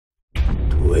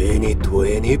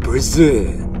2020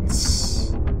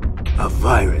 presents a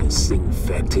virus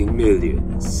infecting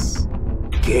millions,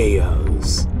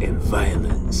 chaos and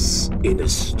violence in the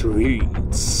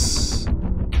streets,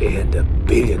 and a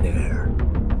billionaire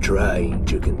trying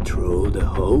to control the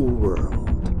whole world.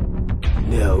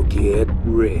 Now get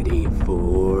ready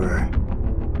for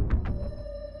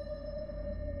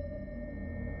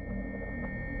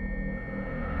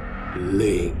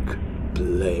Link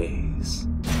Plays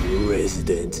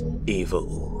Resident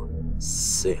Evil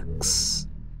 6.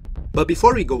 But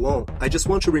before we go on, I just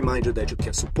want to remind you that you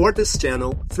can support this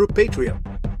channel through Patreon,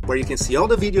 where you can see all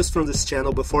the videos from this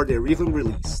channel before they're even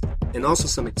released, and also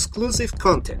some exclusive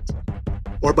content.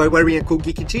 Or by wearing a cool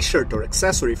geeky t-shirt or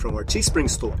accessory from our Teespring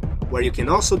store, where you can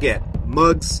also get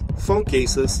mugs, phone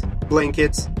cases,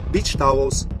 blankets, beach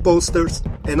towels, posters,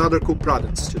 and other cool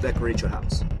products to decorate your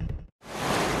house.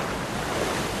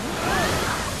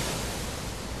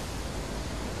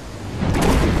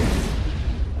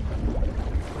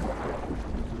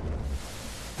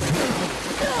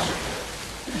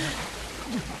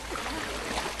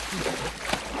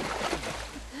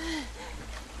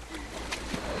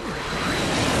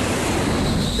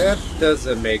 That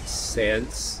doesn't make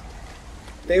sense.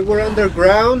 They were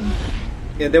underground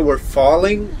and they were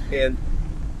falling, and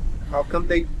how come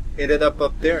they ended up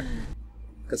there?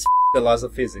 Because the laws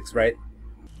of physics, right?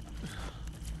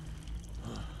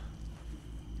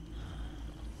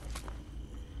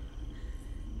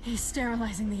 He's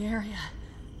sterilizing the area.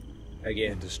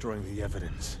 Again. And destroying the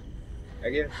evidence.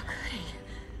 Again. How could he?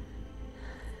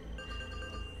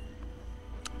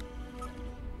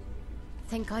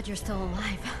 Thank God you're still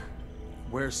alive.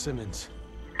 Where's Simmons?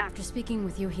 After speaking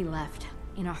with you, he left.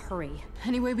 In a hurry.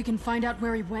 Any way we can find out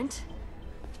where he went?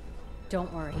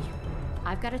 Don't worry.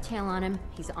 I've got a tail on him.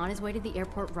 He's on his way to the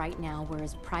airport right now, where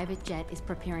his private jet is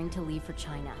preparing to leave for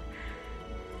China.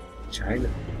 China?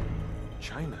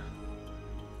 China?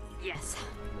 Yes.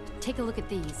 Take a look at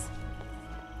these.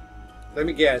 Let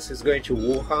me guess, he's going to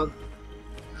Wuhan?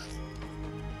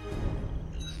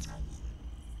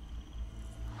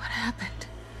 What happened?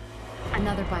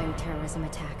 Another bioterrorism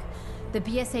attack. The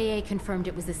BSAA confirmed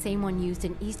it was the same one used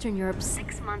in Eastern Europe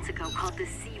 6 months ago, called the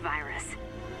C virus.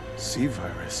 C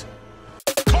virus?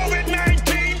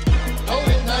 COVID-19!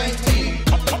 COVID-19!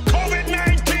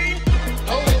 COVID-19!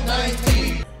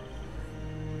 COVID-19!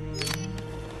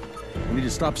 We need to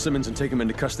stop Simmons and take him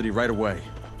into custody right away.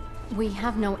 We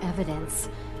have no evidence.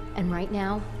 And right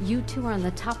now, you two are on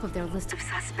the top of their list of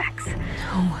suspects.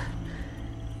 No.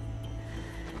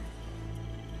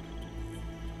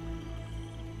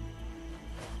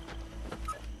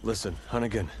 Listen,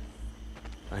 Hunnigan.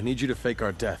 I need you to fake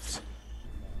our deaths.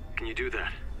 Can you do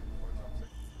that?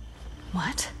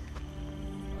 What?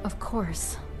 Of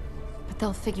course. But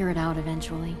they'll figure it out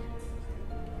eventually.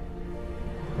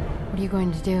 What are you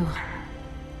going to do?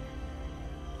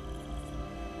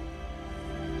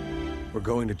 We're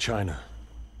going to China.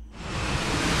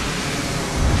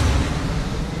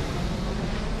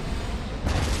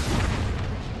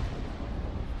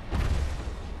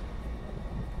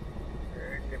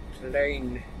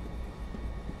 Plane.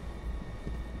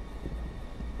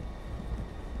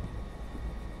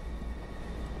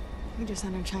 We just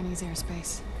entered Chinese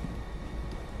airspace.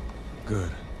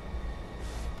 Good.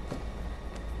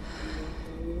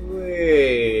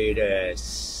 Wait a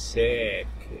second.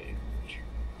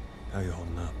 How you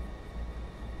holding up?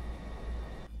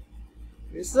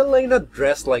 Is Elena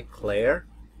dressed like Claire?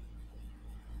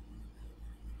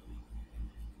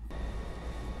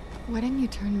 Why didn't you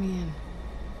turn me in?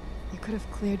 You could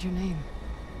have cleared your name.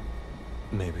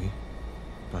 Maybe.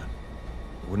 But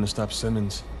it wouldn't have stopped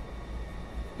Simmons.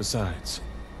 Besides,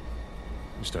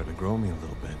 you started to grow me a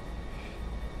little bit.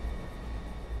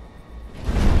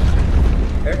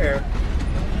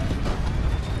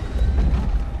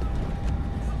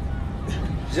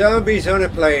 Zombies on a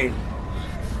plane.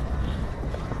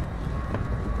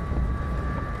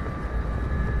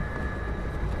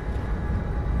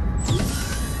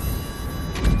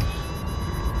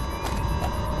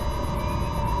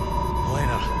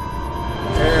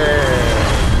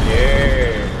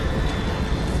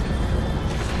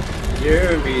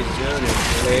 Zombies on a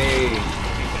plane.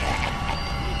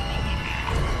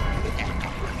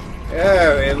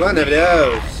 Oh, and one of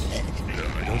those.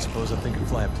 You don't suppose I think I can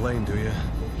fly a plane, do you?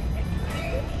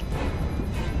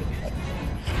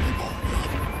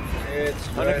 It's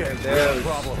one Hunnigan, of we have a those.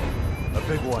 problem. A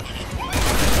big one. The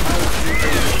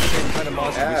same kind of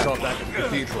monster we saw back at the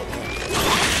cathedral.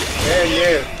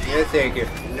 No, thank you.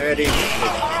 Not even.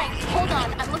 Alright, hold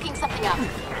on. I'm looking something up.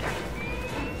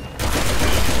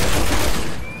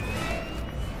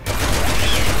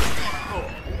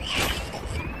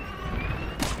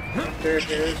 the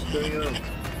hell is going on?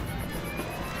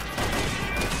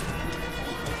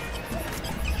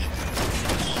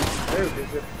 There it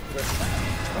is.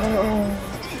 Oh,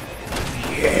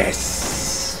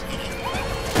 yes!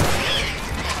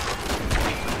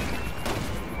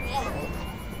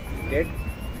 Dead?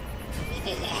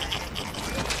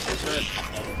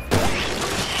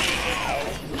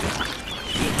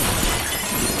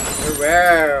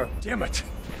 Wow! Damn it!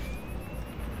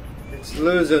 It's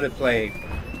loose on the plane.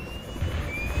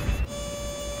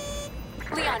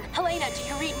 Leon, Helena, do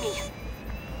you read me?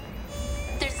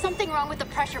 There's something wrong with the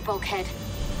pressure bulkhead.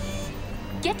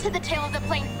 Get to the tail of the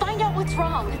plane, find out what's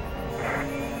wrong.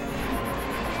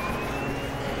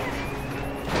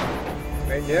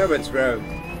 I know what's wrong.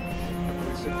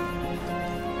 It's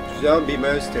a zombie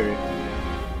monster.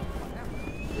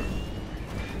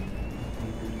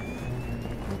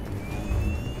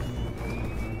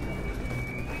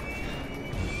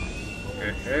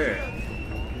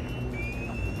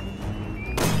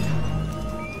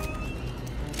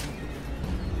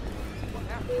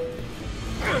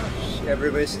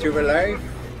 Everybody's still alive?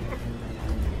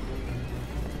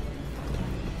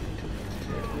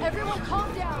 Everyone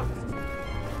calm down.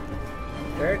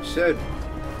 That's a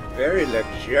very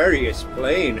luxurious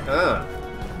plane, huh?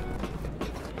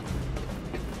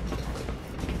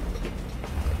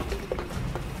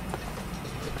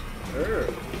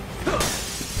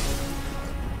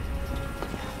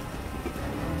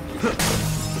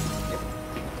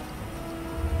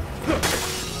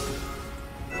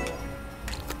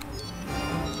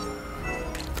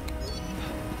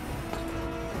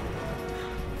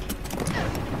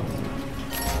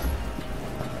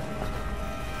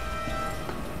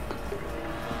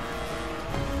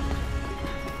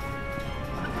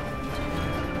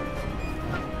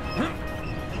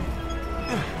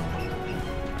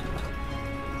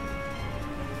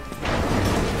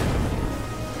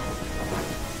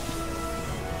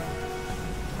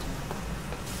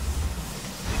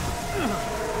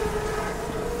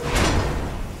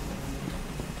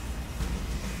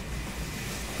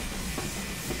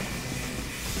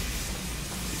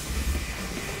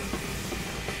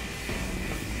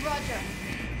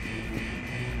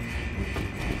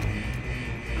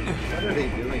 What are they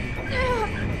doing?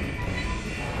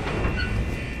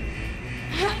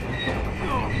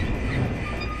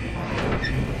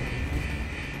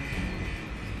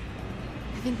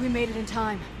 I think we made it in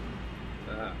time.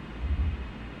 Ah.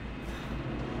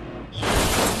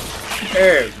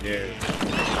 Oh no.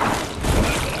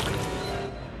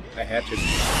 I had to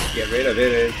get rid of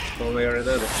it one way or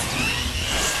another.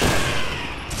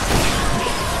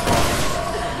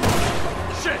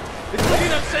 Shit! It's cleaning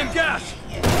that same gas!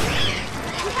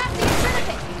 We have to get rid of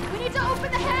it. We need to open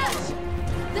the hatch.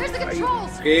 There's the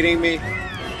controls. Are you kidding me?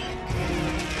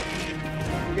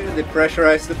 You're gonna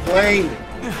depressurize the plane.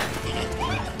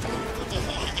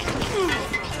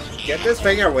 Get this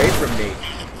thing away from me.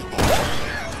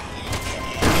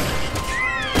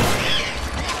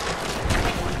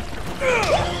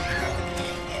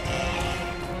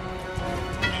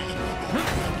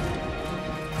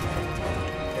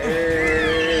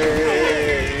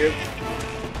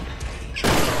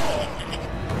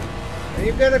 Are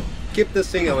you gonna keep this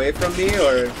thing away from me,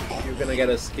 or you're gonna get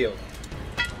us killed?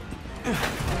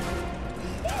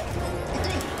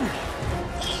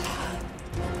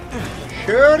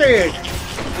 Shoot it!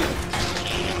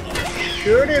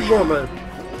 Shoot it, woman!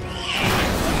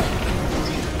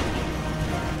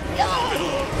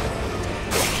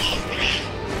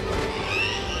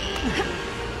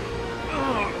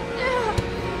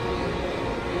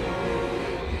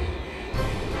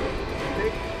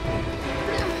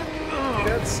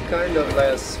 That's kind of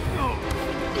less...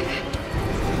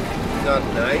 not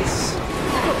nice.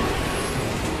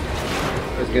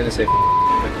 I was gonna say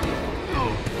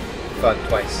fun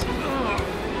twice.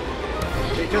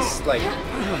 They just like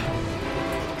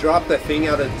drop the thing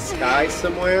out of the sky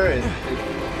somewhere, and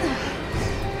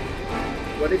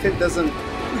what if it doesn't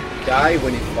die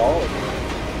when it falls?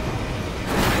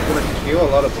 It's gonna kill a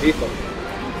lot of people.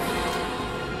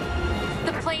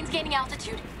 The plane's gaining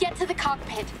altitude. Get to the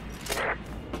cockpit.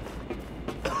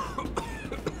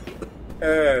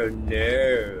 Oh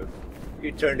no.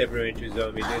 You turned everyone into a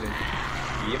zombie, didn't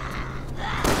you? Yep.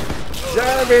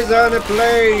 Zombies on a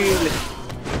plane!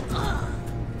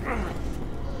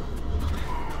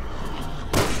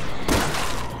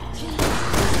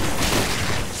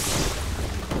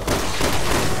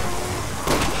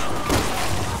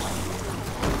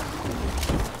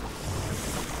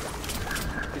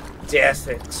 Death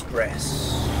Express.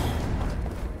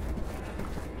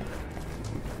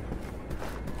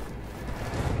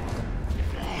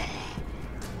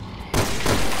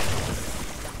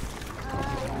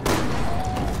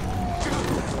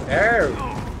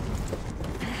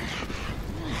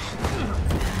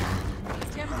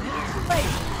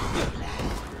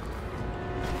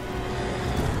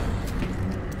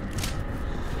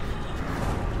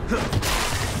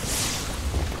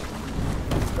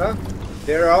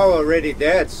 They're all already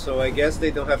dead, so I guess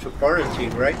they don't have to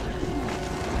quarantine, right?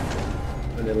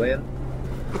 When they land.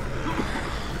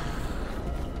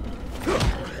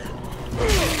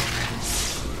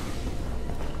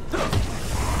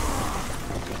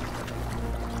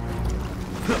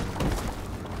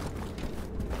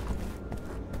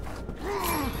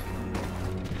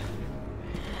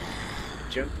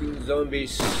 Jumping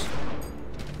zombies.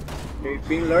 They've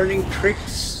been learning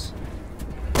tricks.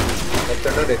 But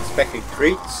they're not expecting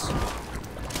treats.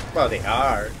 Well, they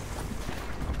are.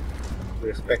 They're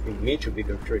expecting me to be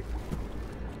their treat.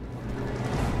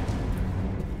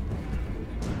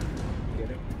 Get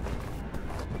it?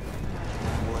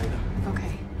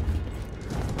 Okay.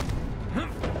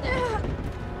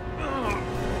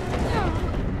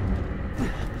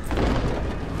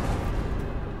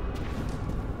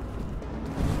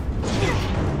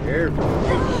 Here.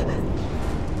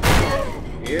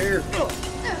 Here.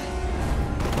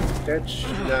 That's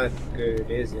not good,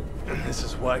 is it? This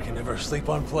is why I can never sleep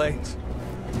on planes.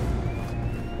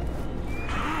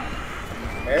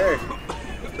 Eric.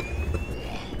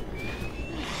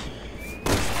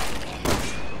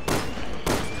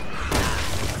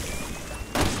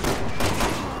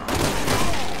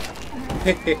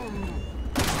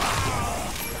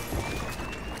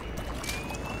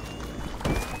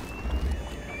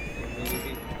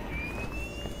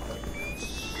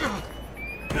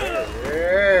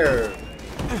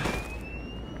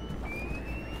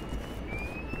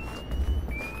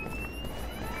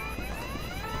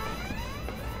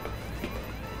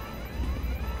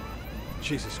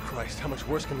 Jesus Christ, how much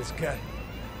worse can this get?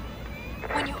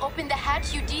 When you open the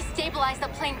hatch, you destabilize the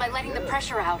plane by letting the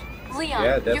pressure out. Leon,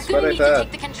 Yeah, you're that's gonna what I need to thought.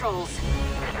 take the controls.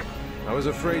 I was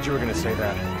afraid you were gonna say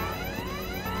that.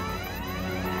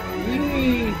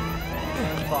 Yee.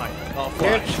 Fine, I'll fly.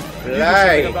 Catch You do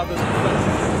fly. something about this.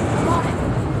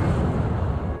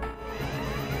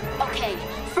 Okay,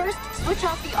 first switch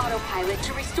off the autopilot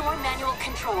to restore manual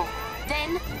control.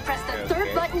 Then press the third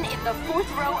Okay. button in the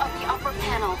fourth row of the upper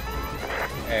panel.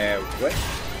 What?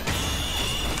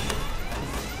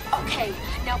 Okay,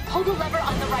 now pull the lever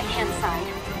on the right-hand side.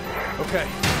 Okay.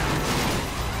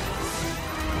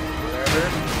 Whatever.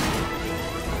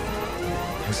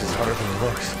 This is harder than it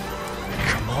looks.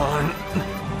 Come on.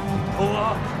 Pull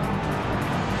up.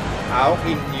 How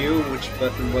he knew which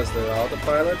button was the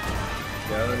autopilot?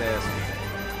 Don't ask me.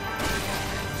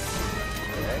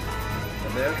 Okay.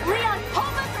 And then? Leon,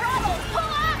 pull the throttle! Pull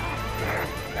up!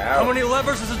 How Ow. many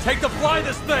levers does it take to fly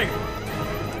this thing?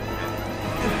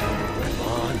 Come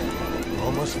on.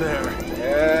 Almost there.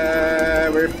 Yeah,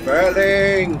 we're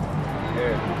falling!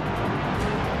 Here.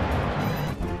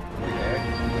 Okay.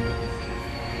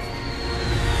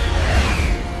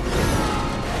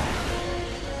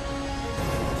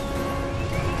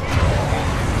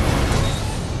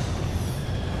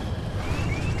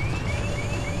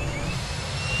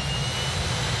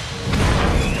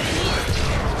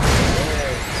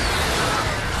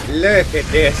 Look at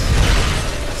this.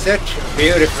 Such a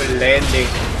beautiful landing.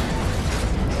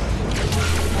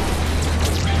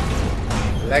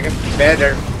 Like a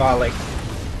feather falling.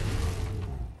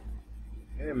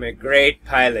 I'm a great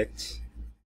pilot.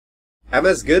 I'm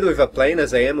as good with a plane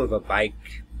as I am with a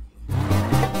bike.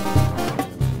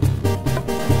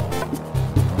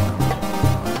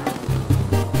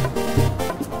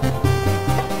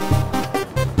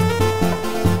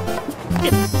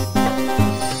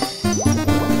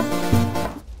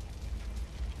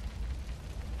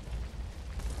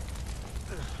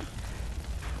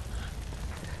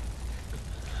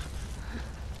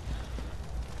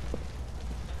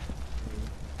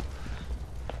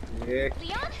 Yeah.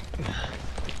 Leon?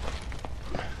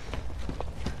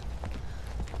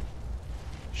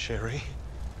 Sherry?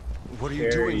 What are you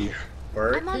doing here?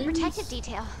 I'm on protective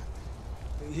detail.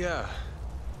 Yeah.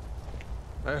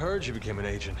 I heard you became an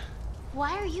agent.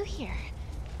 Why are you here?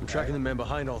 I'm tracking the man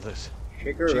behind all this.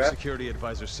 Shake her Chief up. Security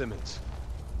Advisor Simmons.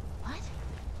 What?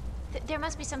 There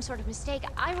must be some sort of mistake.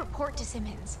 I report to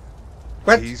Simmons.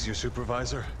 What? He's your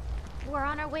supervisor? We're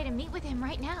on our way to meet with him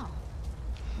right now.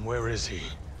 Where is he?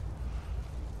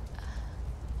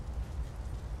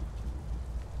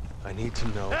 I need to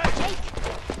know. Jake!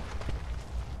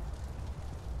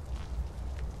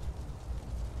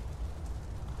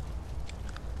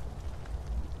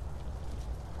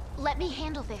 Let me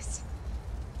handle this.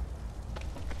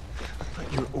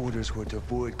 But your orders were to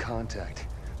avoid contact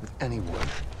with anyone.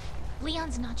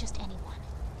 Leon's not just anyone.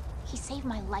 He saved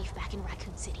my life back in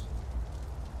Raccoon City.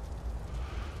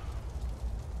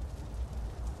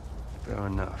 Fair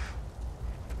enough.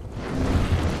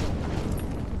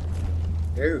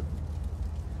 Ew.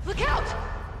 Look out!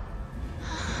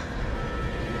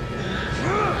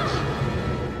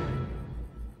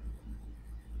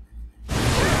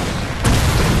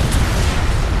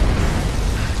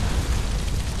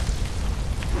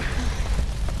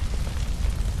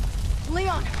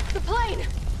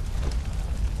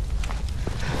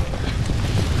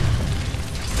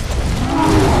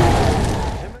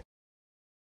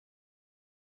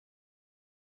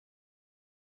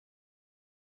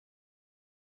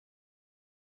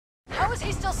 How is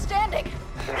he still standing?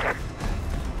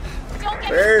 Don't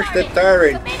get Where's the started.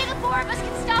 turret? But maybe the four of us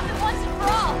can stop him once and for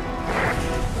all.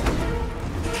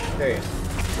 Hey.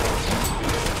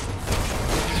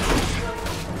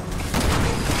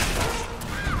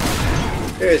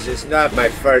 This is not my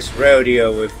first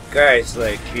rodeo with guys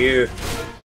like you.